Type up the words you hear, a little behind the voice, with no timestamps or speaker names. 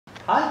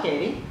Hi,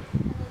 Katie.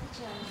 Hello,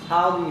 teacher.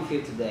 How do you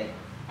feel today?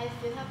 I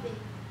feel happy.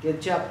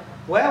 Good job.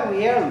 Well,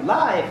 we are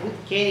live with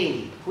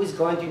Katie, who is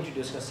going to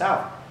introduce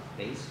herself,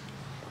 please.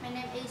 My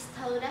name is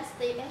Thư, that's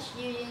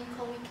T-H-U-N,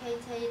 call me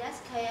KT, that's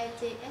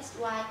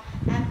K-A-T-S-Y.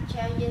 I'm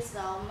 12 years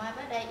old. My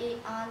birthday is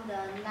on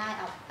the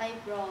 9th of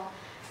April.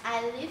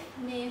 I live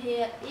near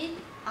here,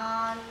 it's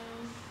on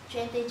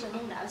 20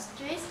 Trần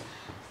Street.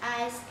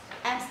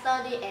 I'm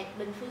studying at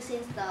Bình Phước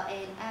Center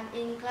and I'm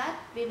in class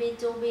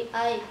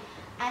BB2BA.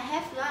 I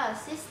have got a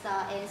sister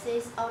and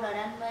she's older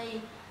than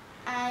me.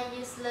 I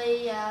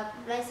usually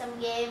play some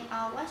game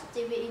or watch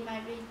TV in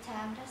my free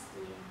time. That's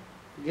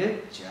it.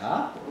 Good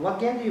job. What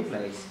game do you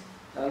play?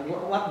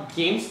 What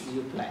games do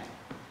you play?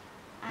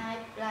 I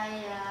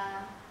play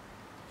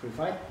Free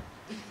Fight?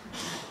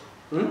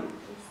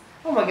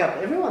 Oh my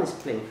god, everyone is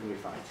playing Free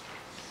Fight.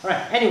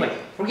 Alright, anyway,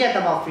 forget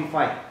about Free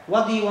Fight.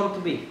 What do you want to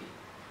be?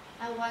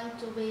 I want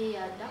to be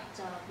a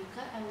doctor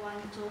because I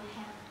want to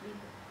help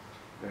people.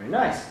 Very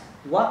nice.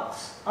 What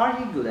are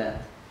you good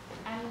at?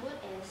 I'm good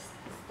at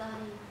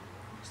studying.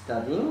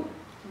 Studying?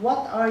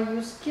 What are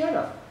you scared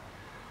of?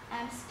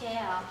 I'm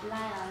scared of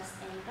lions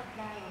and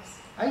crocodiles.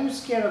 Are you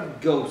scared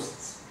of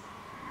ghosts?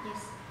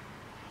 Yes.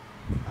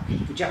 Okay,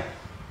 good job.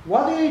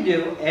 What do you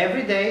do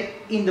every day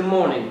in the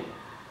morning?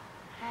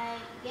 I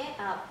get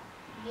up,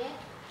 get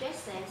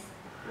dressed,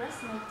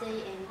 brush my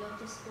teeth and go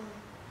to school.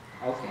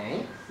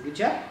 Okay, good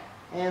job.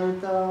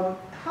 And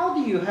how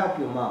do you help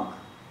your mom?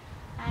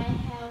 I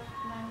help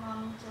my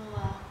mom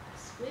to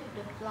sweep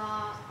the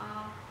floor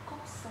or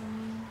cook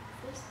some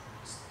food.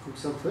 Cook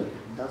some food?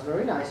 That's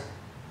very nice.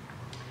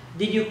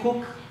 Did you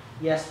cook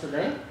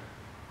yesterday?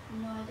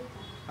 No, I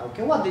didn't.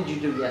 Okay, what did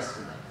you do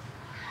yesterday?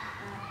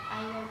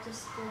 I go to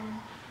school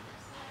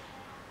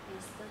and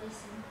study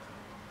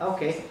something.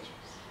 Okay.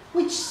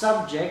 Which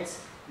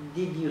subjects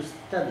did you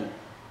study?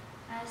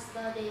 I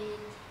studied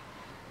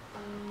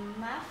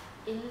math,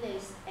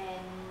 English,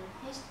 and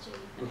history.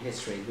 In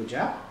history, good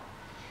job.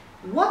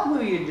 What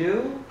will you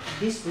do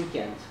this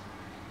weekend?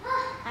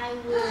 I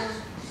will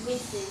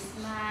visit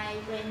my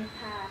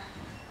grandpa.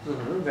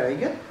 Very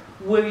good.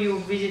 Will you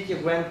visit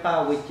your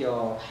grandpa with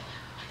your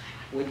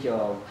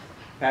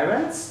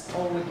parents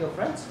or with your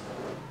friends?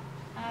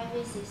 I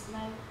visit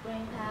my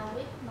grandpa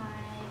with my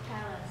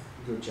parents.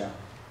 Good job.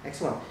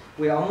 Excellent.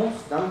 We're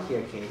almost done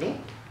here, Katie.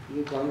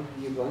 You're going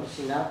to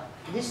see now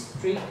these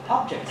three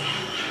objects.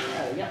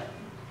 There we go.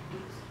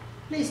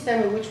 Please tell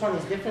me which one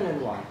is different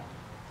and why.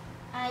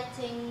 I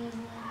think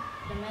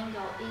the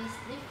mango is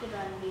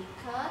different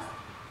because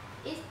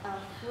it's a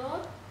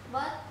fruit,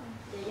 but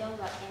the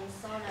yogurt and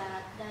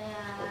soda, they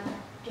are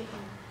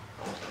drinking.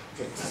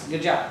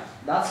 Good job.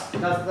 That's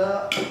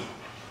the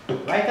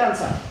right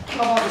answer.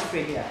 How about this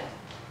tree here?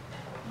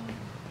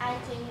 I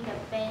think the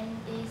pen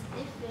is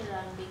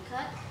different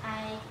because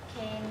I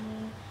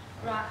can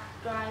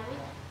dry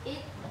with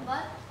it,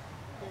 but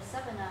the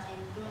sharpener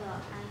and ruler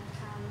I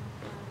can't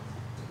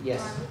Yes,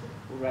 dry with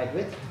it. right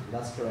with.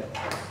 That's correct.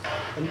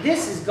 And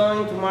this is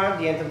going to mark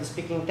the end of the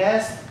speaking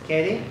test.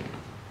 Katie,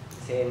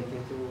 say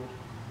anything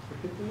to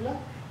people you love?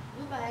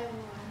 Goodbye,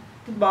 everyone.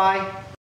 Goodbye.